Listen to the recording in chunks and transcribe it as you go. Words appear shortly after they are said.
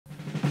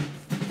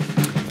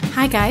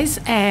Hi guys,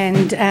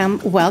 and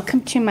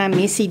welcome to my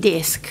messy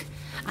desk.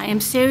 I am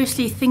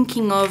seriously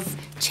thinking of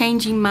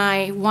changing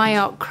my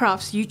YR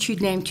Crafts YouTube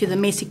name to The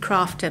Messy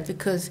Crafter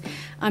because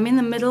I'm in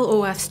the middle,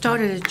 or I've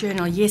started a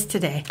journal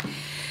yesterday.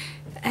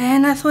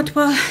 And I thought,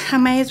 well, I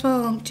may as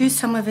well do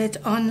some of it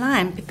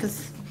online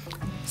because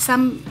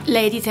some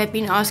ladies have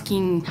been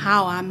asking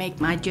how I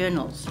make my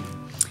journals.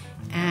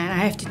 And I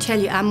have to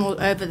tell you, I'm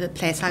all over the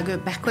place. I go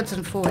backwards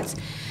and forwards.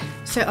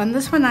 So on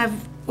this one,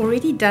 I've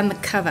already done the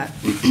cover.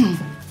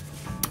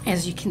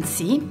 As you can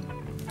see,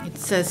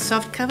 it's a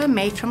soft cover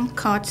made from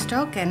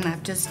cardstock, and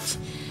I've just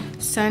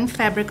sewn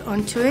fabric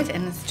onto it,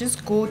 and it's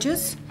just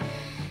gorgeous.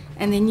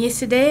 And then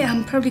yesterday,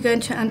 I'm probably going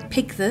to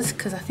unpick this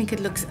because I think it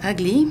looks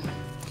ugly,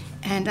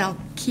 and I'll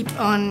keep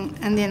on,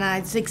 and then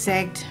I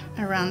zigzagged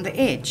around the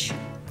edge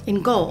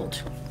in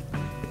gold.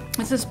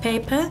 This is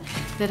paper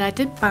that I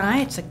did buy.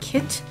 It's a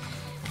kit.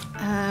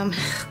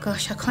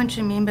 Gosh, I can't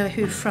remember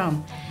who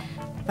from,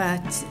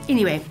 but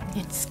anyway,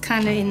 it's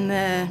kind of in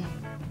the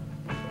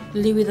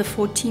Louis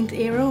XIV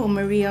era or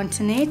Marie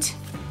Antoinette,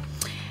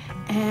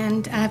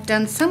 and I've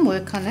done some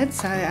work on it,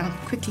 so I'll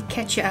quickly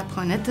catch you up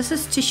on it. This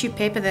is tissue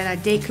paper that I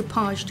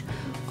decoupaged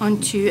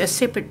onto a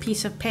separate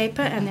piece of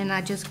paper, and then I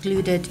just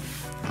glued it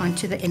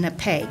onto the inner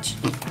page.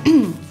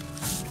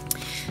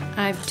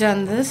 I've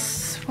done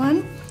this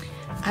one.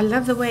 I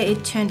love the way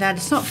it turned out.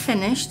 It's not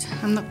finished.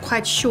 I'm not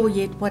quite sure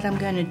yet what I'm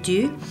going to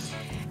do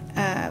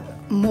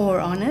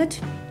more on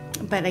it,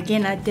 but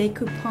again, I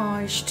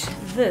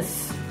decoupaged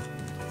this.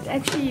 I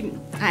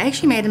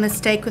actually made a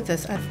mistake with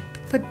this. I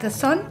put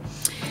this on,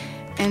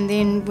 and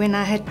then when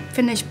I had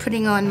finished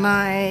putting on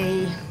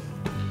my,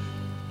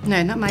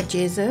 no, not my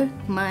gesso,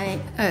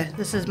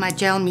 this is my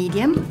gel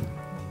medium,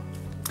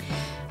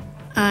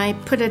 I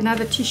put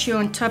another tissue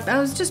on top. I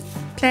was just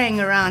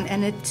playing around,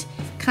 and it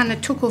kind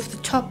of took off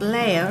the top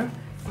layer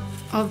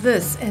of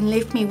this and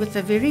left me with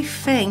a very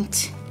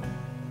faint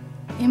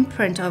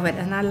imprint of it,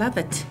 and I love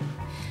it.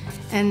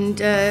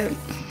 And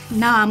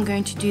now I'm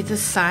going to do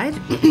this side.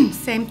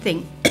 Same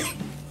thing.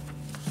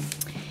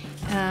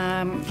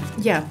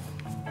 Yeah,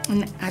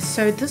 and I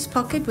sewed this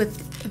pocket with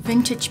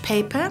vintage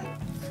paper,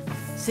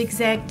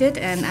 zigzagged it,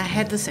 and I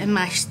had this in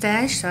my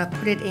stash, so I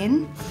put it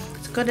in.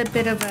 It's got a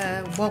bit of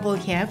a wobble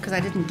here because I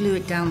didn't glue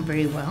it down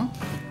very well.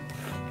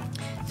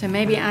 So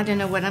maybe I don't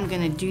know what I'm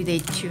going to do there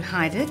to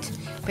hide it.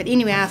 But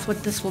anyway, I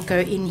thought this will go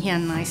in here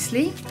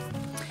nicely.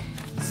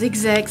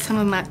 Zigzag some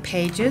of my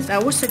pages. I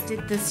also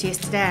did this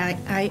yesterday.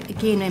 I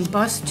again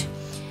embossed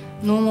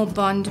normal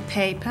bond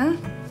paper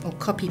or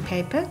copy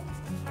paper,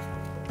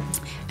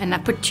 and I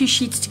put two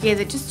sheets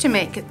together just to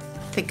make it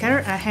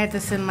thicker. I had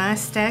this in my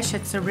stash.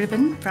 It's a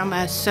ribbon from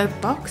a soap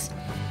box,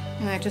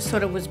 and I just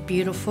thought it was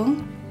beautiful.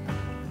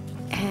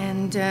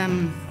 And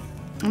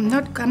I'm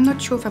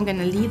not sure if I'm going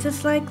to leave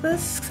this like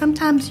this.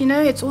 Sometimes, you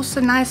know, it's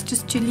also nice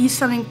just to leave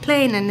something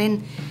plain, and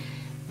then,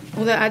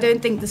 although I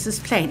don't think this is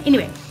plain.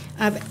 Anyway,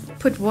 I've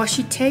put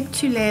washi tape,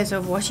 2 layers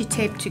of washi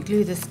tape to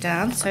glue this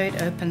down so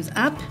it opens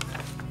up.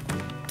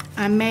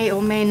 I may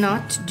or may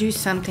not do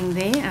something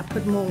there. I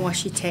put more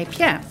washi tape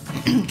here.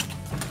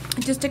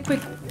 Just a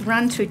quick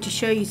run through to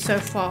show you so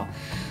far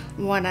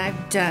what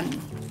I've done.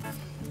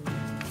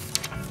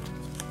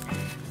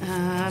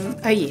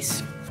 Oh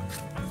yes,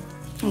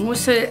 I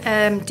also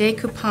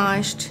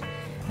decoupaged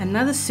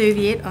another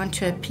serviette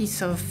onto a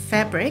piece of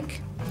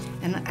fabric,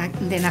 and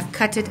then I've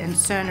cut it and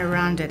sewn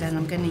around it, and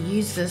I'm going to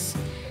use this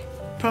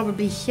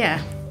probably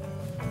here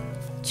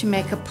to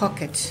make a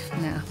pocket.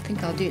 Now I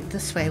think I'll do it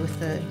this way with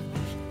the,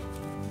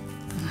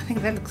 I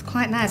think that looks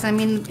quite nice. I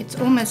mean, it's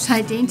almost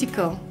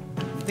identical,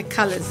 the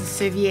colors, the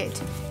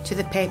serviette to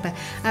the paper.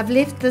 I've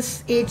left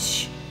this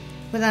edge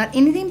without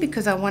anything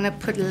because I want to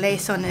put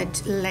lace on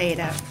it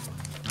later.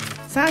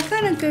 So I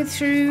kind of go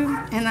through,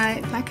 and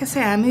like I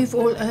say, I move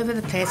all over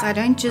the place. I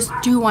don't just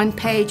do one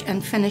page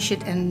and finish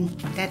it and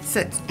that's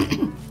it.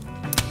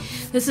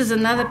 This is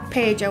another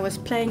page I was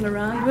playing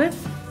around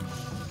with,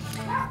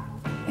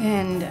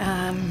 and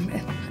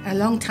a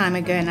long time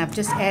ago, and I've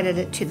just added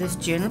it to this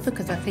journal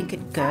because I think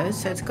it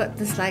goes. So it's got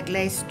this like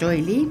lace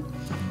doily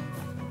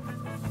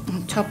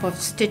on top of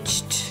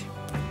stitched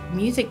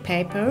music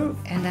paper,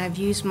 and I've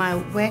used my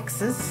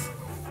waxes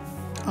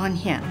on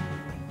here.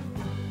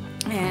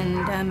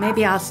 And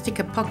maybe I'll stick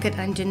a pocket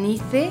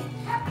underneath there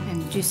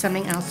and do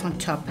something else on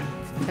top,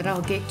 but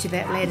I'll get to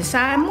that later. So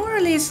I more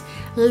or less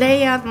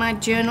lay out my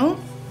journal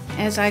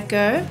as I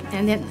go,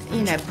 and then,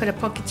 you know, put a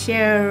pocket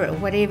here or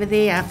whatever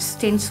there. I've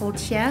stenciled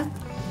here,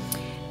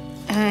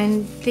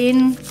 and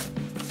then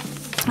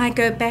I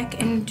go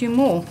back and do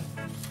more.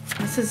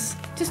 This is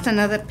just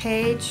another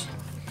page.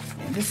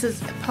 This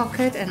is a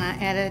pocket, and I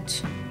added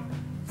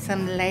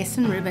some lace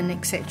and ribbon,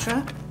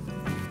 etc.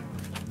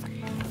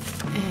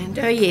 And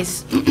oh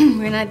yes,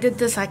 when I did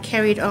this, I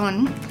carried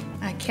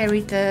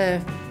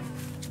the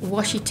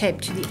washi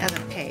tape to the other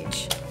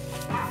page.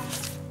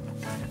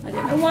 I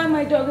don't know why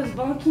my dog is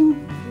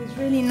barking. There's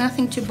really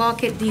nothing to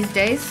bark at these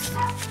days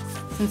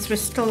since we're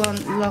still on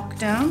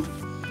lockdown.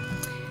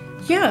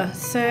 yeah,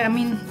 so I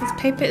mean, this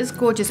paper is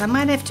gorgeous. I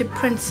might have to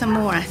print some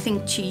more, I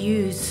think, to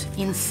use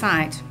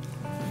inside.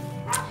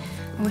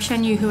 I wish I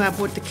knew who I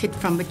bought the kit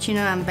from, but you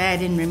know I'm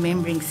bad in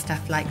remembering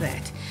stuff like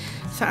that.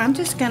 So I'm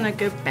just gonna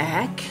go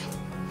back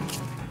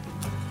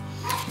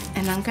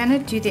and I'm gonna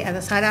do the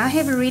other side. I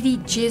have already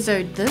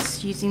gessoed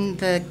this using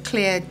the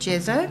clear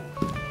gesso.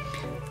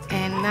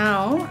 And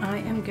now I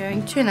am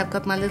going to, and I've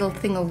got my little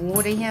thing of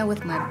water here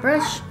with my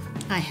brush.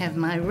 I have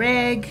my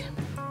rag.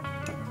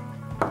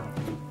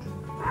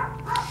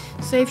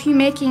 So if you're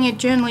making a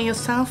journal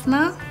yourself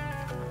now,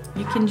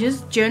 you can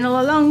just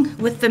journal along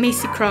with the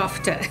Messy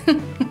Crafter.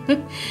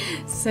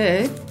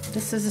 So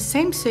this is the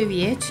same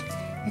serviette.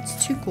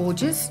 It's too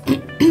gorgeous.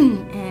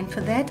 And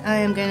for that I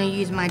am going to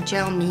use my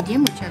gel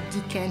medium, which I've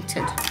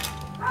decanted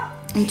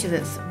into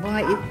this.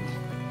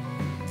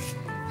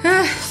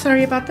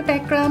 Sorry about the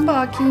background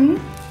barking.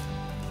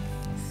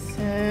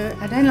 So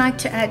I don't like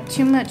to add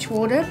too much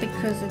water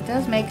because it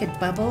does make it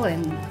bubble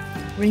and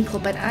wrinkle,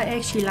 but I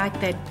actually like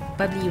that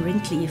bubbly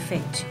wrinkly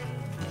effect.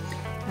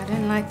 I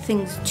don't like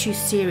things too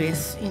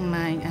serious in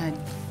my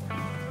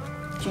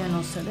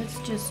journal, so let's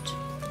just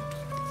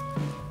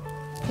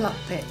plop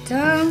that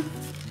down.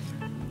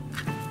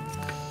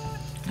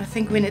 I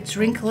think when it's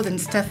wrinkled and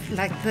stuff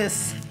like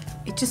this,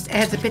 it just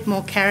adds a bit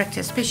more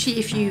character, especially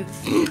if you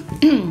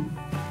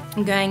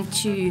are going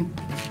to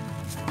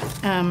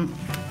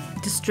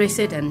distress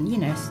it and, you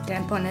know,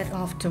 stamp on it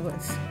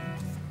afterwards.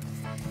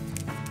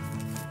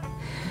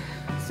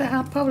 So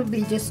I'll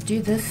probably just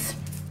do this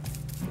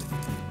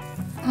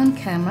on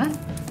camera,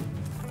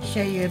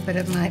 show you a bit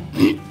of my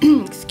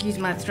excuse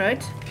my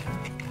throat.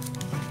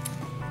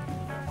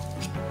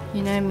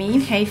 You know me,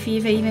 hay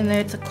fever, even though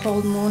it's a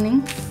cold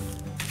morning.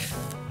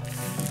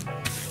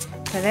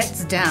 So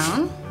that's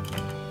down,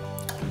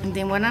 and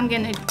then what I'm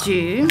going to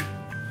do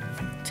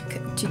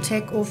to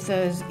take off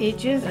those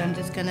edges, I'm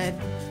just going to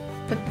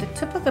put the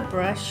tip of the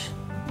brush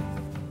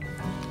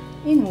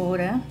in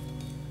water,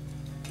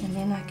 and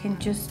then I can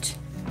just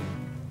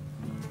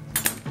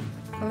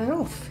pull it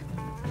off.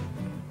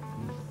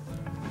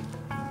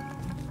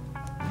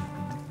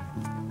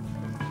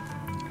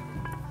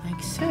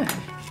 Like so.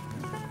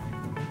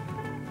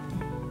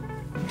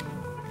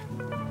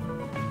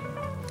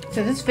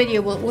 So this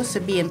video will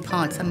also be in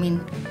parts. I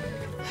mean,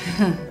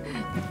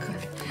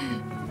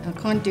 I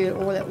can't do it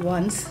all at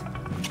once.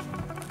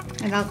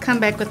 And I'll come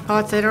back with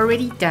parts that are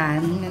already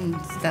done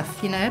and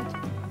stuff, you know.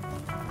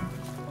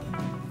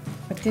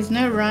 But there's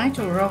no right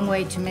or wrong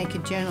way to make a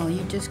journal.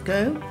 You just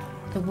go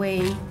the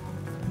way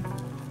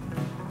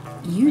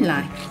you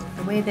like,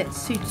 the way that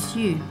suits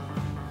you.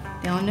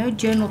 There are no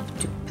journal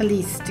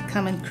police to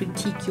come and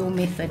critique your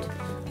method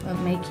of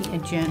making a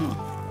journal.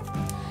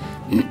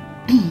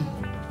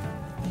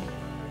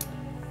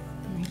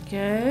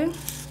 Go.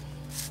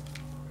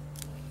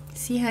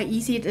 See how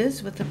easy it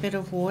is with a bit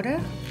of water?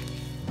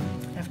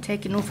 I've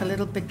taken off a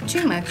little bit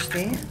too much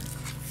there,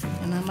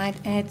 and I might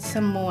add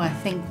some more, I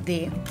think,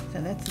 there.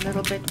 So that's a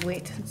little bit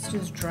wet. Let's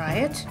just dry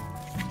it.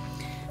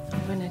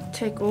 I'm going to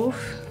take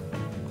off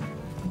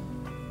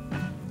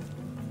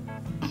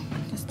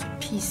just a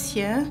piece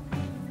here.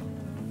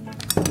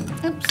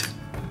 Oops.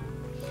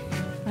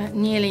 That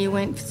nearly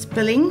went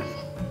spilling.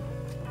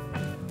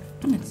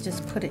 Let's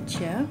just put it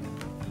here.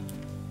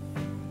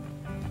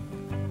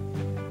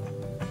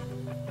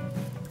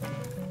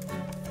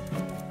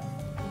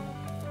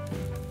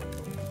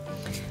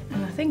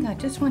 I think I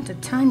just want a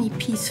tiny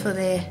piece for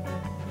there.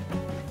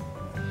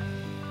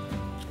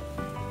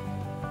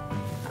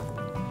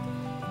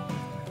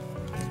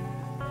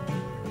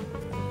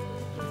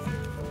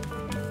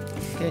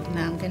 Good,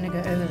 now I'm going to go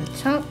over the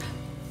top.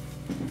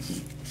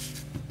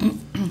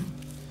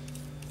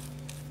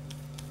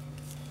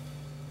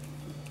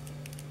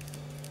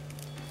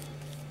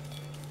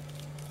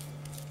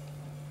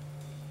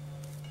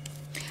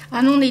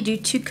 I normally do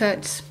 2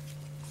 coats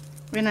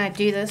when I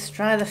do this.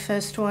 Dry the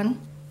first one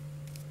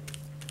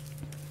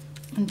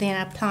and then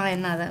apply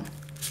another.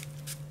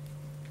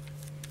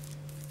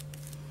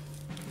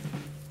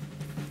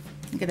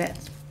 Look at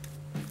that.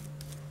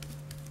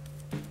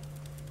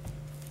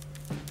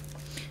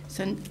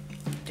 So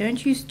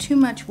don't use too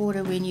much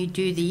water when you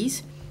do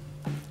these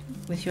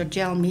with your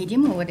gel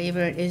medium or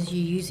whatever it is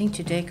you're using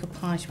to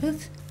decoupage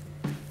with,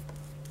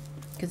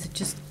 because it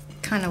just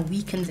kind of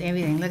weakens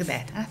everything. Look at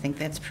that. I think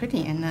that's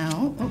pretty. And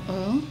now,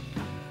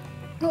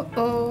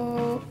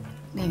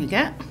 there we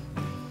go.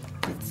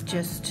 Let's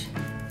just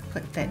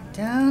put that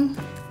down.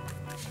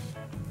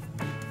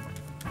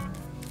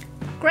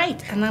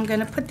 Great, and I'm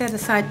going to put that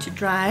aside to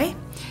dry,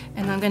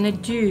 and I'm going to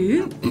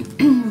do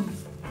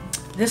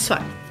this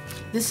one.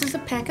 This is a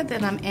packet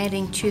that I'm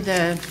adding to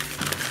the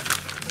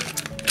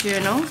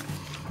journal,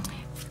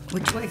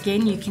 which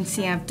again you can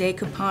see I've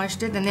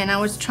decoupaged it, and then I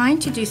was trying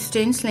to do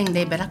stenciling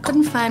there, but I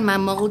couldn't find my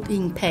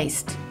molding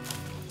paste,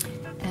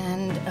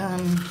 and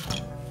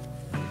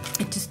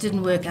it just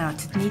didn't work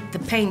out. It needs the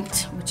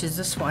paint, which is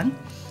this one,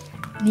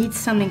 needs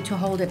something to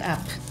hold it up,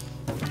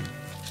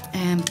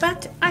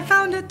 but I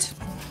found it.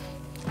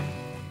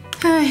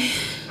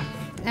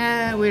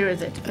 Where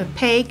is it?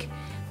 Opaque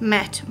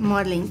matte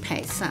modeling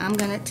paste. So I'm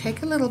going to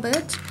take a little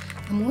bit.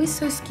 I'm always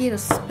so scared of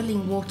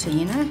spilling water,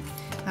 you know.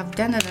 I've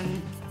done it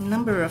a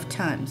number of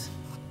times.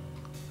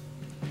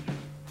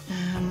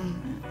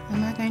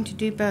 Am I going to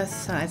do both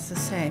sides the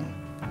same?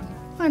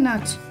 Why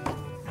not?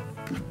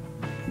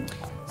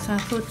 So I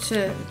thought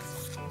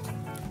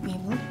we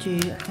will do,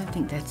 I don't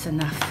think that's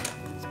enough.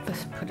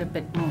 Let's put a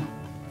bit more.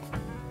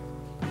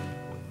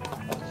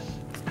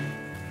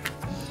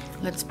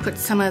 Let's put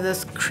some of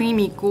this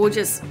creamy,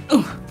 gorgeous.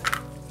 Ooh.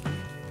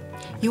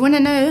 You want to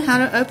know how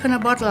to open a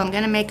bottle? I'm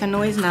going to make a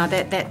noise now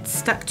that's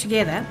stuck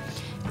together.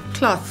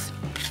 Cloth.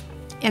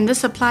 And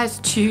this applies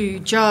to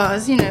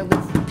jars, you know,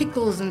 with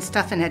pickles and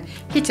stuff in it.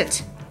 Hit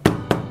it.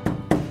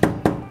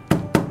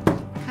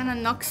 Kind of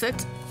knocks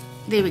it.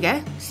 There we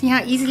go. See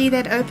how easily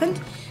that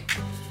opened?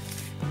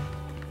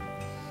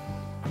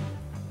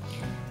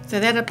 So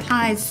that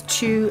applies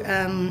to,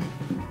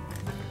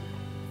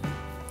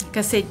 like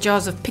I said,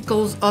 jars of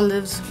pickles,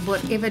 olives,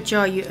 whatever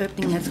jar you're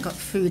opening that's got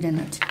food in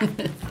it.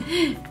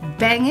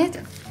 Bang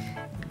it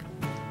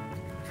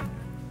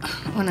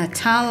on a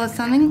towel or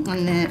something,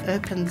 and then it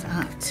opens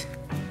out.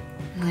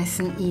 Nice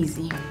and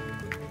easy.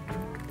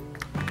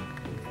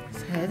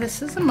 So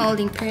this is a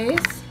molding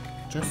paste.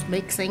 Just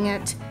mixing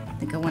it. I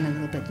think I want a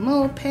little bit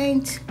more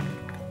paint.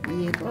 There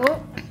you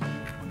go.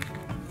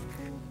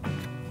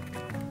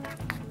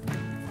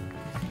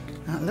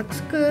 That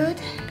looks good.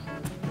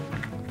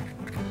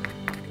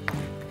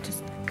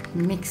 Just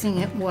mixing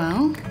it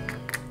well.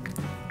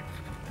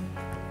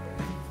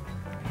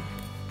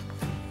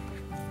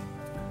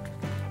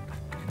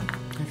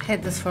 I've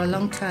had this for a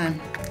long time,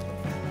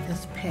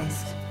 this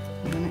paste.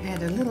 I'm going to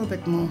add a little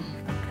bit more.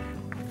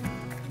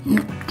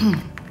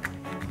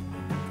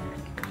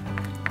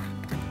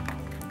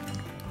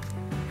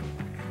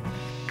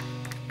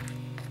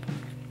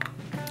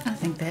 I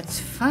think that's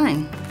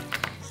fine.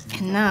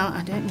 And now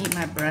I don't need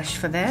my brush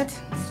for that.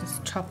 Let's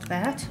just chop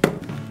that.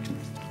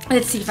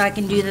 Let's see if I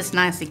can do this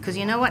nicely, because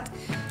you know what?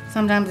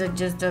 Sometimes it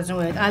just doesn't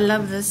work. I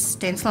love this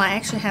stencil. I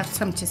actually have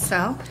some to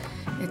sell.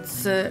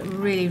 It's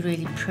really,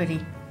 really pretty.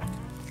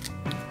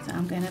 So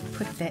I'm going to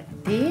put that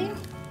there.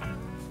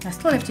 I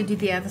still have to do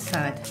the other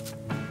side,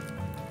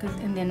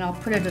 and then I'll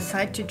put it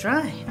aside to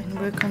dry and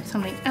work on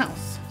something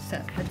else. So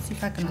let's see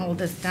if I can hold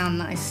this down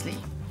nicely.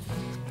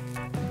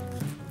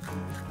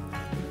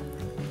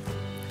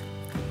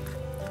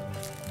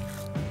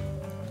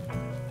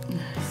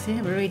 See,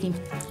 I've already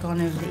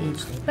gone over the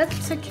edge there, but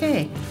it's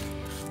okay.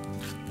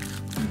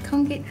 You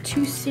can't get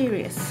too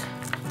serious.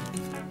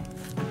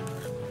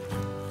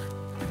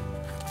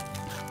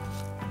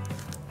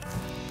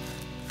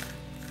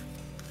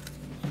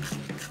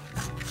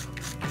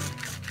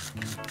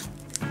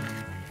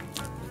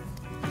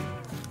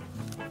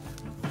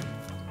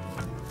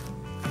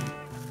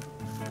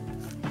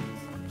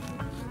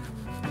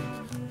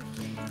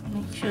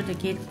 Make sure to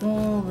get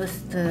all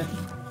the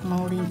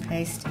molding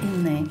paste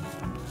in there.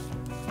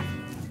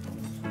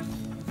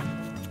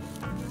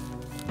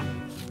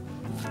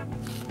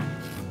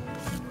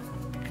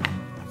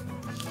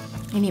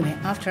 Anyway,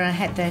 after I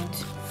had that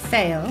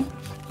fail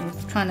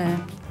with trying to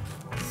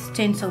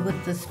stencil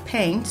with this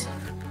paint,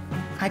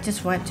 I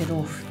just wiped it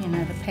off. You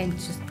know, the paint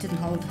just didn't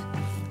hold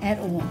at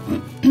all.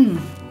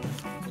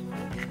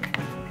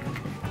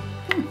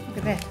 Look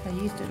at that, I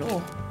used it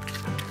all.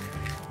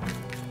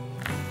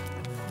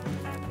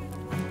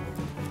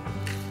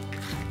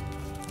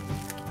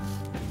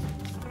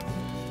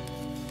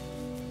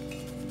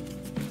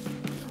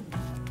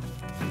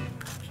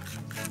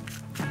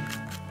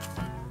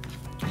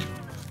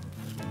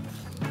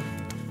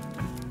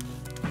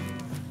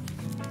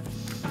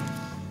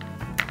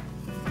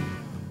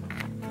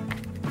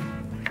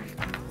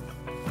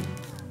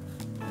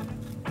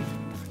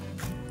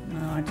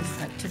 I just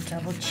like to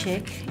double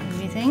check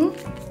everything.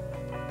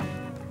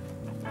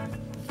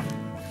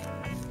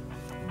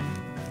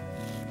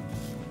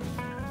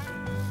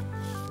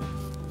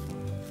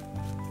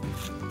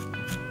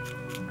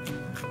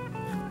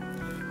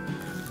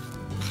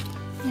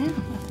 Yeah,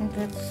 I think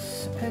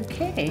that's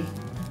okay.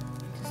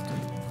 Just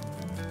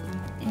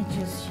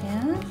edges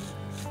here.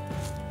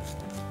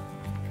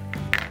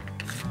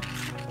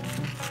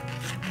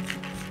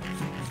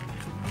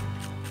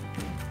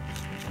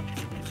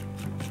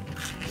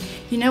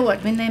 You know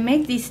what, when they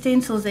make these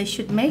stencils, they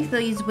should make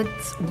these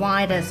widths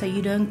wider so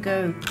you don't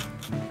go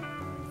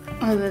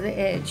over the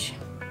edge.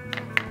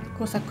 Of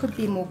course, I could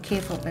be more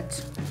careful,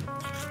 but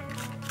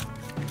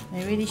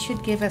they really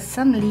should give us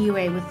some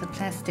leeway with the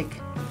plastic.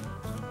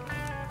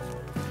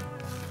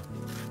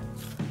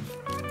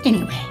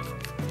 Anyway,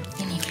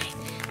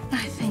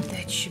 I think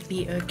that should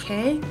be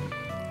okay.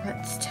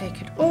 Let's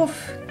take it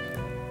off.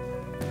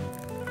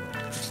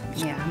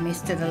 Yeah, I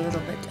messed it a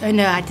little bit. Oh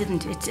no, I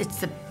didn't. It's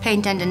the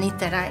paint underneath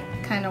that I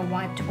kind of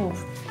wiped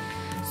off.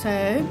 So,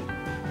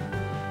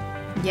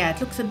 yeah, it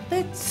looks a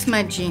bit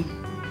smudgy,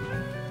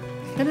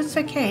 but it's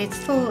okay.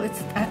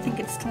 I think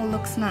it still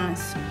looks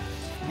nice.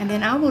 And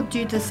then I will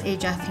do this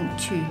edge, I think,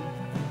 too,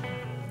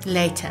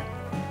 later.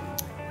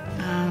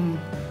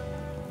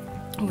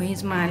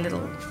 Where's my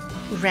little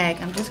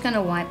rag. I'm just going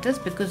to wipe this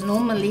because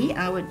normally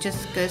I would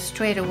just go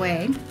straight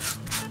away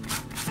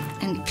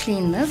and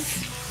clean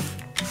this.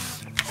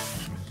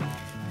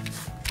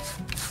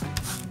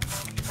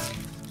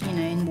 You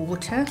know, in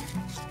water.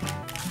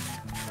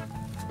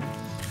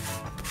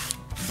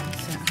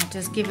 So I'll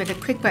just give it a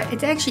quick wipe.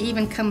 It actually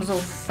even comes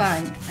off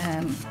fine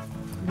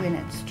when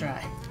it's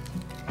dry.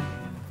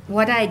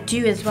 What I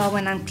do as well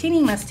when I'm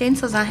cleaning my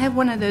stencils, I have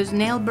one of those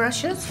nail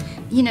brushes.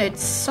 You know,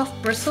 it's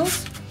soft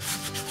bristles.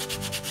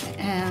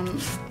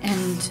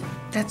 And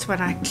that's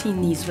what I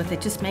clean these with. It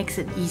just makes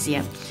it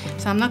easier.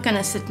 So I'm not going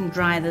to sit and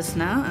dry this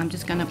now. I'm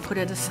just going to put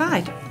it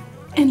aside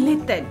and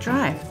let that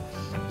dry.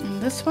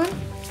 And this one,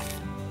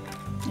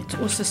 it's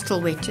also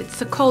still wet.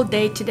 It's a cold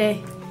day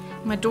today.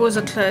 My doors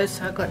are closed,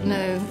 so I've got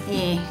no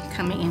air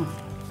coming in.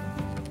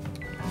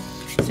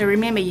 So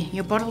remember,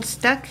 your bottle's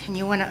stuck and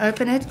you want to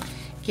open it.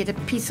 Get a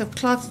piece of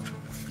cloth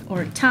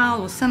or a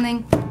towel or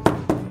something,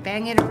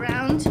 bang it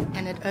around,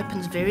 and it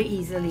opens very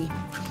easily.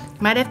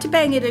 Might have to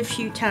bang it a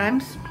few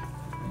times.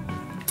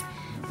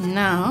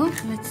 Now,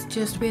 let's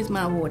just, where's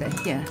my water?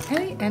 Here,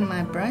 okay, and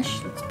my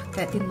brush. Let's put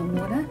that in the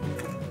water.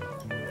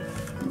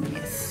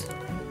 Yes.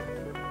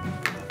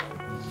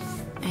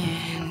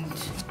 And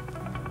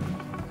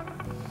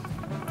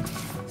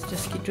let's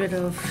just get rid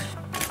of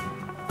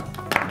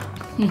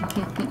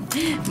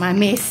my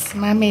mess.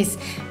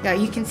 Now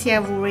you can see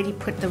I've already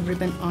put the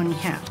ribbon on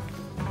here.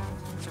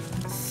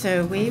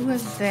 So where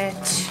was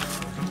that? So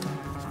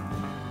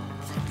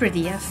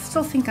pretty. I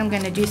still think I'm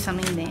going to do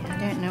something there. I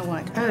don't know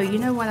what. Oh, you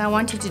know what I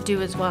wanted to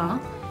do as well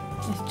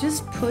is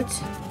just put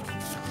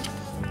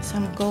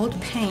some gold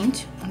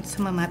paint on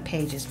some of my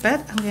pages.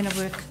 But I'm going to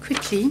work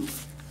quickly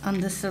on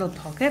this little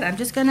pocket. I'm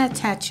just going to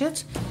attach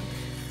it.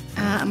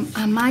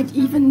 I might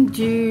even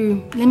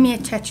do, let me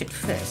attach it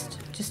first.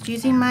 Just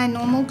using my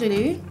normal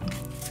glue.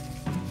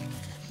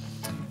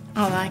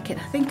 I like it.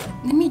 I think,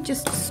 let me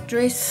just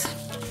stress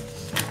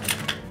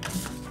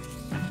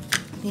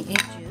the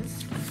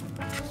edges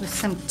with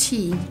some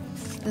tea.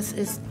 This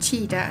is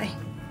tea dye.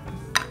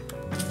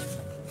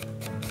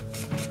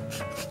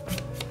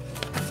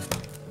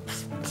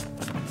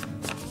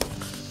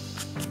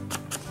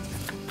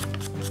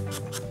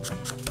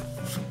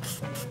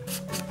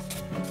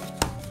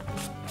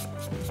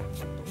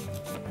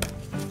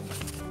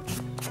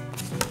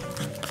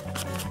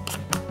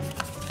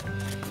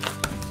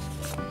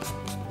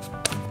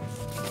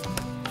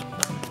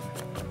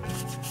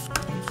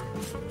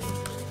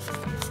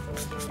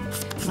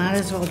 Might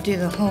as well do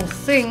the whole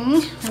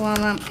thing while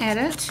I'm at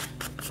it.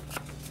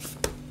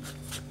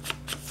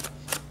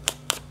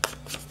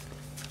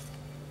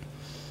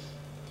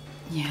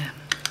 Yeah.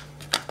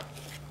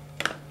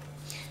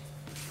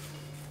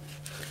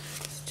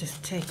 Let's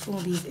just take all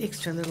these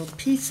extra little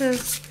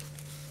pieces.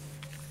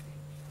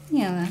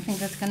 Yeah, I think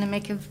that's going to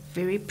make a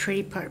very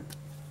pretty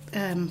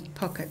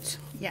pocket.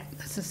 Yeah,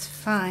 this is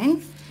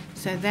fine.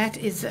 So that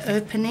is the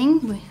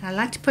opening. I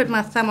like to put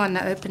my thumb on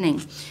the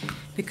opening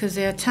because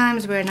there are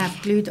times when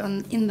I've glued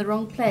on in the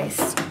wrong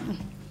place.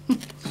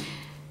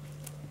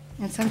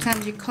 And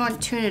sometimes you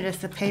can't turn it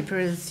if the paper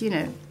is, you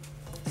know.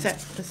 So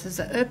this is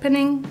the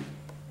opening.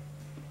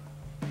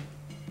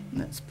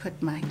 Let's put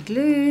my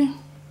glue.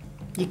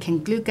 You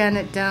can glue gun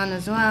it down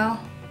as well.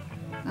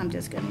 I'm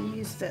just going to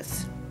use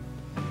this.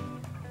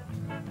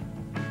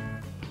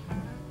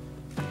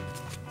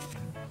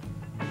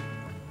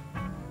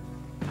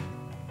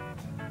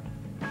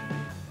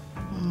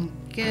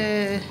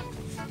 Okay.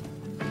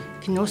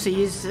 You can also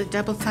use the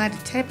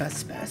double-sided tape, I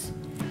suppose.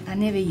 I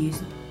never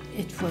use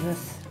it for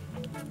this.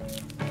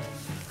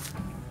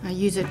 I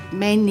use it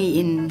mainly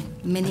in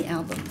mini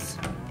albums.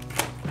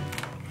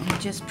 And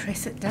just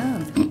press it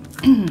down.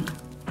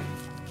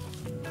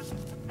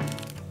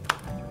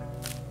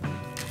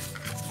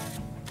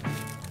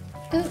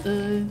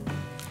 Uh-oh.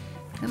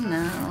 Come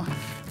now.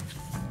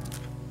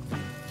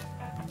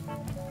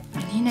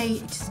 And you know,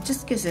 it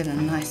just gives it a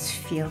nice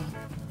feel.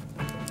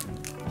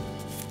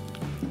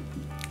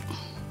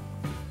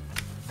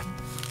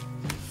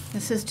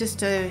 This is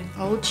just an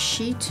old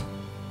sheet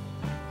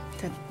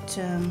that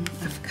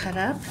I've cut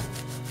up.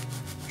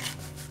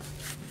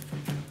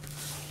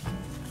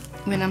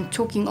 When I'm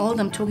talking old,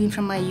 I'm talking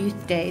from my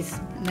youth days,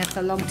 and that's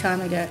a long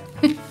time ago.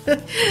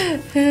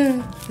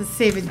 The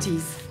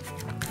 70s.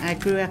 I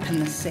grew up in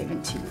the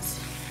 70s,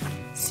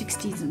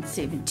 60s and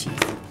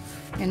 70s.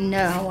 And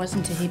no, I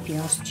wasn't a hippie,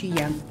 I was too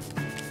young.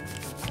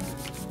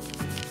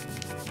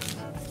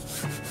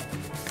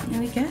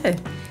 There we go.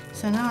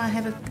 So now I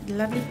have a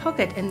lovely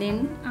pocket, and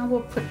then I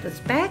will put this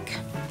back.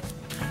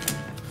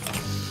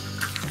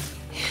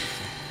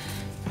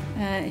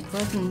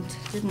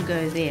 Didn't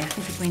go there. I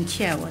think it went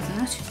here,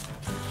 wasn't it?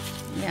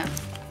 Yeah.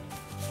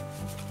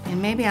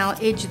 And maybe I'll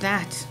edge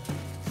that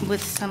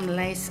with some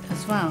lace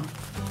as well.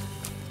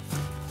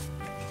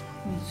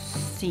 Let's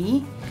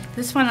see.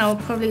 This one I will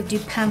probably do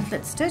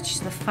pamphlet stitch,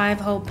 the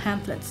 5-hole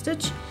pamphlet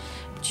stitch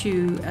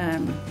to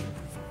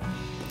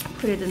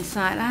put it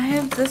inside. I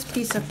have this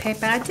piece of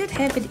paper. I did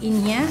have it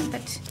in here,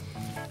 but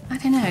I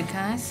don't know,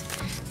 guys.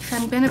 If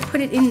I'm going to put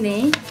it in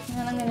there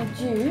And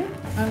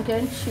I'm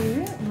going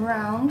to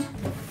round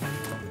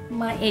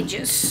my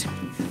edges.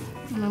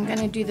 And I'm going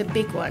to do the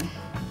big one.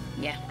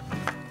 Yeah.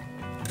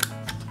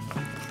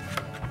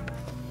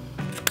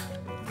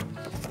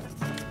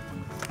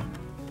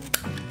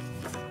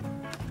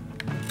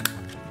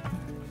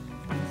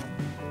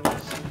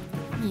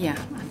 Yeah,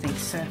 I think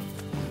so.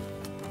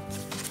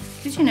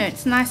 Because you know,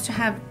 it's nice to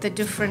have the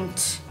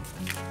different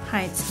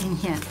heights in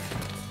here.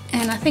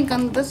 And I think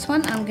on this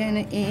one I'm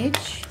going to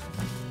edge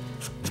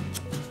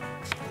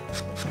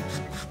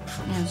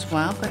as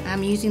well, but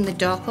I'm using the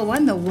darker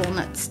one, the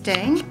walnut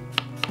stain.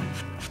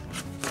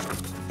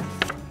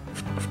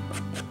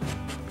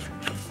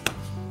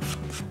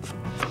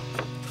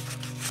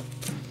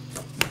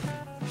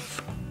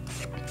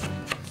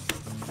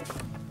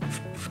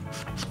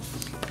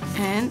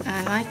 And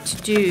I like to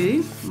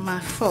do my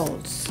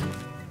folds.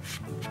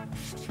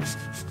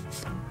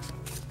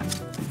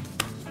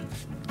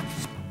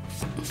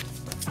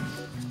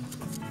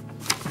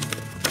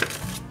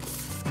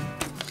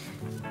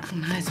 I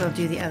might as well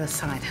do the other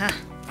side, huh?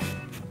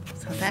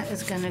 So that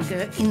is going to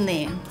go in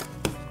there.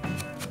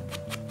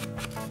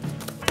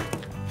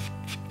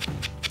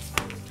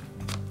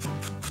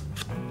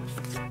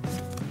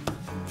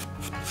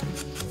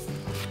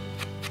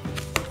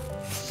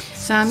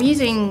 So I'm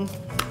using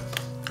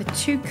the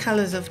two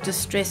colors of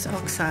distress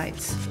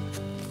oxides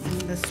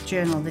in this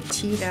journal, the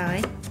tea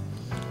dye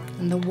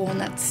and the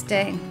walnut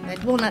stain.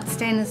 That walnut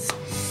stain is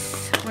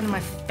one of my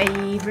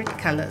favorite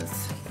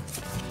colors.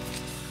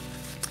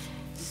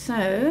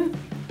 So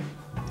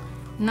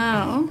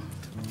now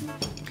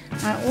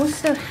I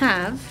also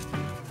have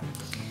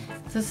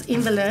this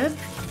envelope.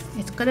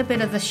 It's got a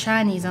bit of the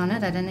shinies on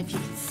it. I don't know if you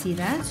can see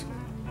that.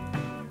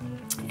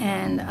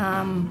 And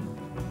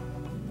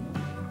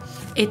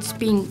it's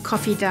been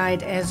coffee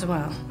dyed as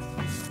well.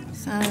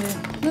 So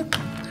look,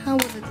 how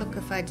would it look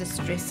if I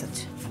distress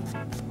it?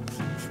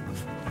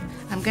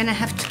 I'm going to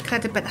have to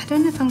cut it, but I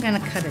don't know if I'm going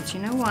to cut it.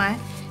 You know why?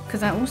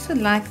 Because I also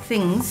like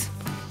things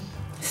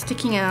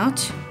sticking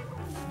out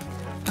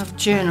of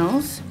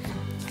journals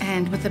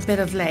and with a bit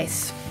of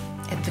lace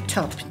at the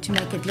top to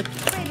make it look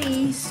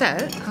pretty. So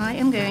I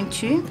am going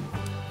to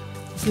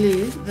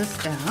glue this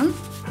down.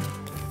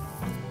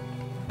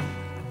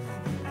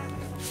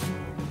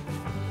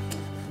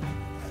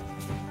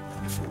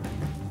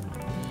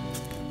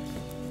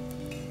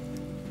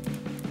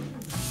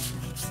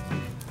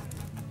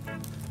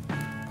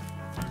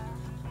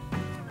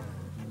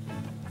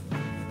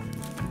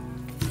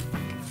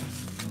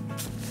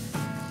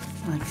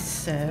 Like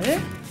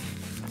so.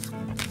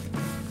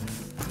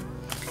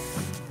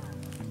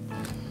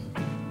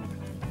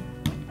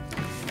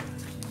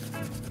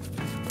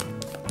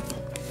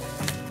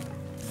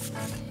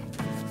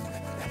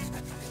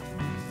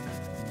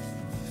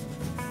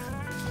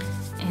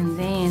 And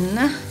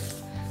then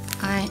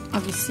I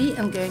obviously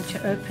am going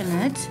to open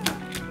it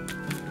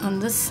on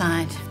this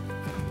side.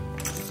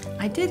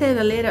 I did have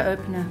a letter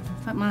opener,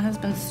 but my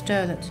husband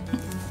stole it.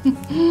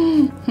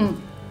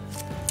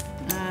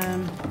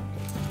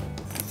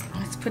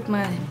 Let's put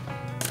my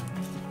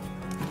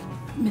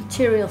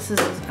material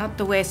scissors out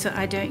the way so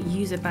I don't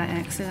use it by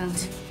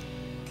accident.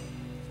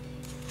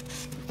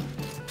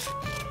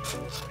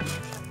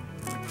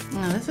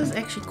 Now this is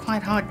actually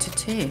quite hard to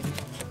tear.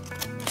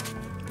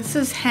 This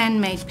is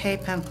handmade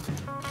paper.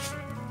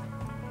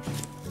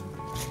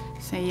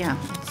 So yeah,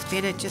 it's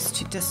better just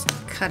to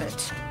cut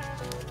it.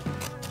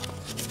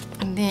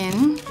 And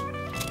then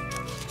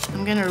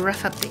I'm going to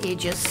rough up the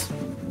edges.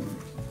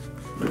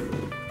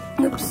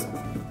 Oops.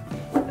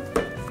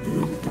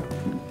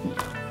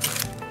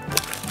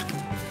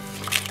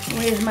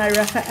 Where's my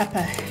rougher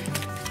upper?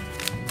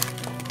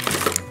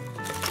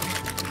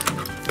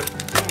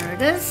 There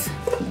it is.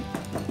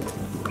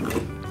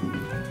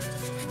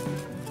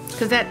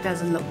 Because that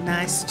doesn't look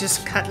nice,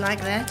 just cut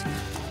like that.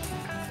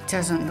 It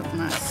doesn't look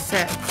nice. So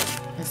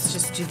let's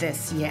just do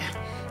this, yeah.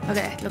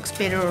 Okay, it looks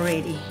better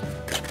already.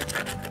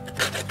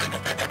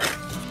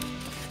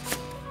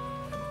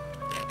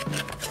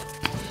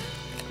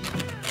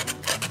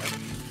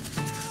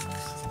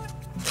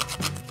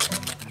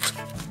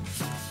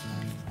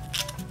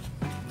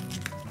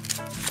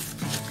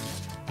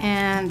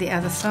 And the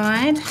other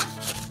side.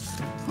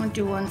 I'll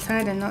do one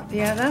side and not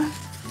the other.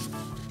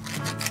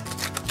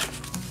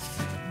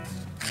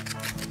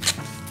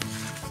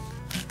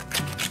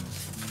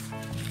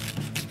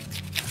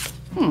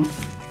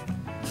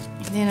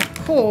 And then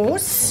of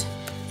course,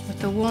 with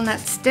the walnut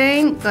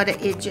stain, gotta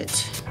edge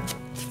it.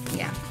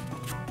 Yeah.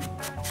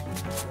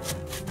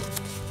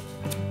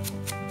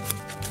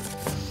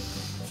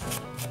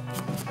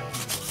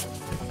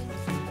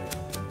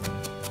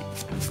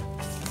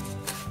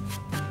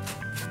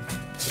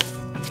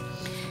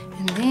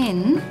 And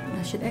then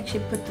I should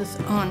actually put this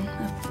on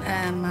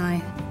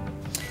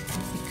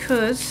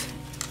because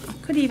I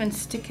could even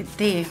stick it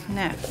there.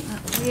 No,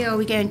 where are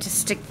we going to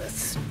stick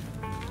this?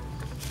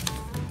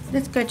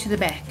 Let's go to the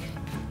back.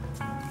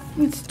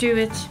 Let's do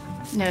it.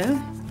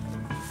 No.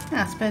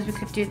 I suppose we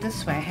could do it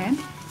this way, huh?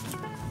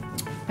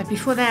 But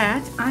before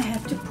that, I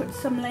have to put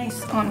some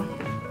lace on.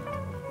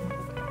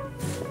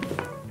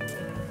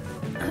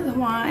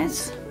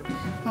 Otherwise,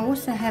 I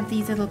also have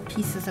these little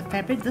pieces of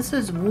fabric. This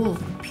is wool,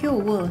 pure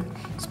wool.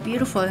 It's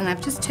beautiful, and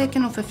I've just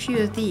taken off a few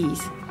of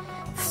these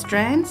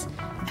strands,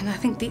 and I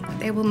think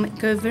they will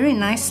go very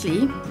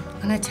nicely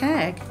on a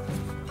tag.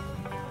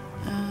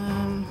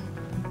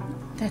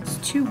 That's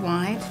too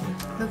wide.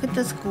 Look at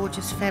this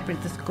gorgeous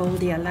fabric, this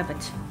goldy, I love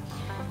it.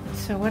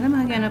 So what am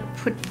I going to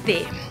put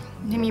there?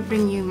 Let me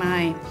bring you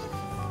my,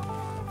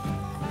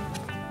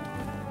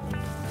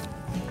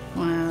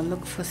 well,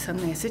 look for some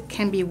this. It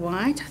can be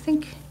white, I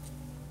think.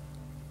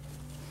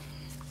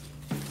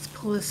 Let's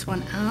pull this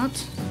one out.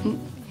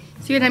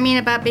 See what I mean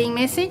about being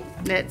messy?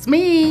 That's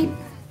me.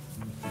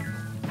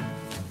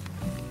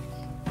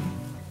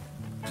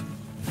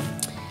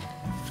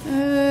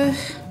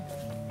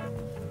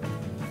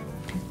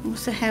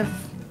 Also have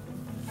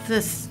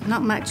this,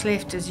 not much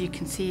left as you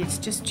can see, it's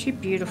just too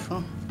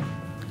beautiful,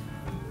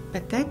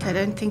 but that I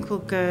don't think will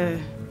go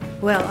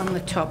well on the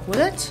top, will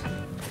it?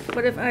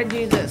 What if I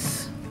do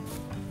this?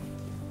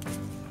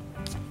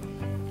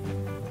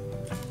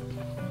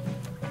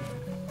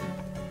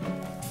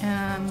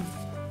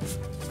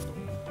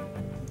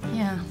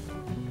 Yeah,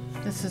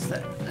 this is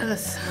the other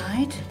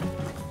side.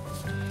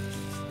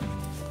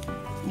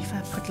 If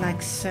I put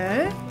like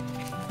so,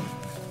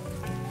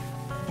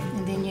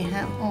 and then you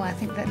have, oh, I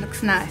think that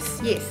looks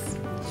nice. Yes,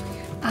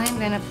 I'm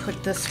going to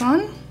put this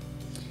one,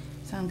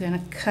 so I'm going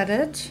to cut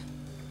it.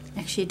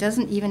 Actually, it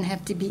doesn't even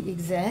have to be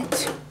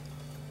exact.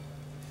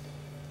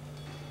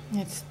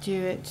 Let's do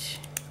it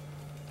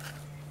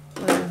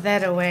with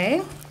that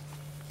away.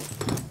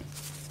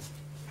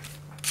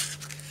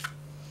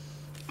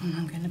 And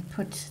I'm going to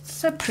put, it's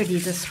so pretty,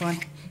 this one.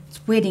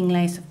 It's wedding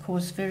lace, of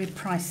course, very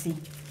pricey.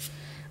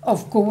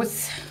 Of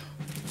course.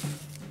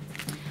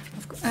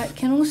 I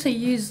can also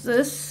use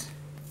this.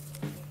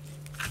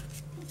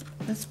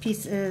 This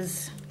piece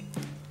is,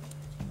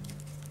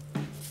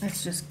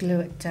 let's just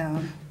glue it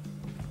down.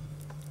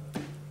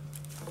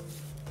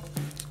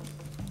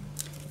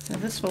 So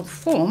this will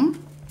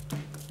form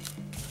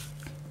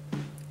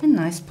a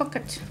nice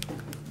pocket.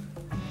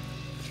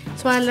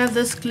 So I love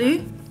this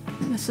glue.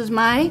 This is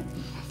my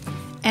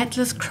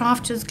Atlas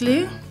Crafters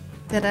glue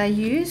that I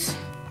use.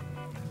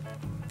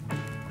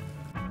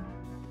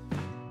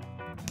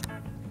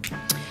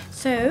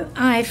 So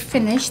I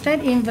finished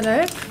that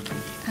envelope,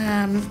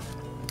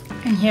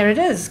 and here it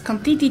is,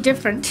 completely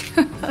different.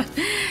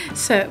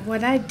 So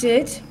what I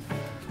did,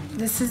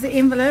 this is the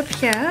envelope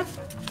here.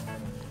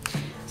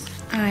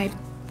 I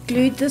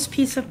glued this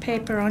piece of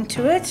paper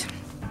onto it.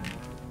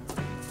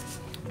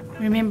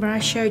 Remember I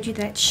showed you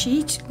that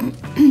sheet?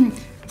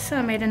 So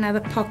I made another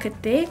pocket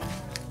there,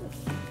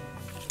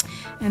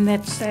 and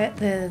that's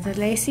the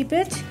lacy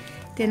bit.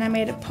 Then I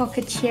made a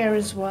pocket here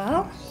as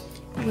well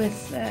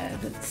with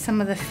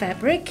some of the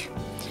fabric.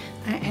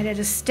 I added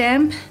a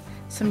stamp,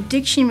 some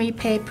dictionary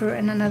paper,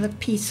 and another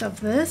piece of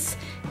this,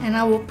 and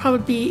I will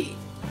probably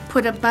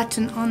put a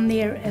button on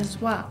there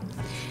as well.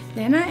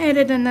 Then I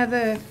added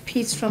another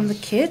piece from the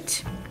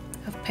kit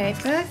of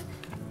paper,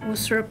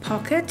 also a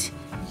pocket,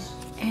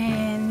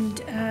 and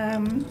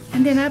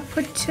then I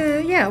put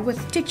yeah,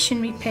 with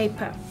dictionary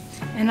paper,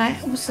 and I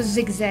also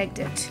zigzagged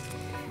it.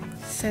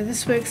 So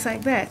this works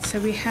like that. So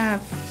we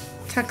have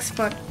tuck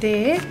spot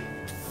there,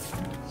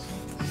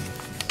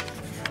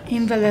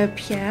 envelope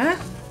here,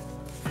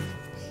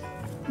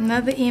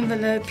 another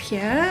envelope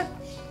here,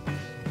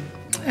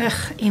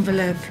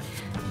 envelope,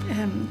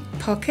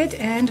 pocket,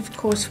 and of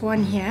course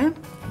one here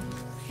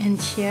and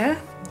here,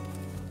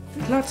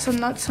 lots and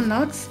lots and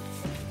lots,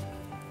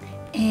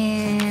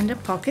 and a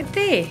pocket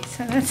there.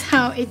 So that's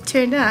how it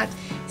turned out.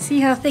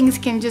 See how things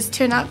can just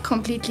turn out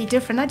completely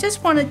different. I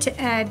just wanted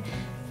to add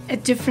a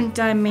different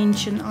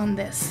dimension on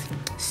this.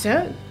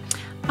 So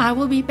I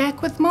will be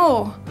back with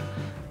more.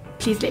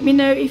 Please let me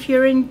know if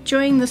you're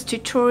enjoying this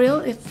tutorial.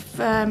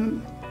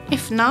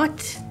 If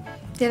not,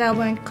 then I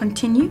won't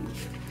continue.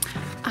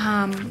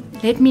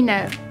 Let me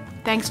know.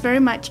 Thanks very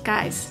much,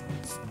 guys.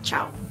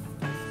 Ciao.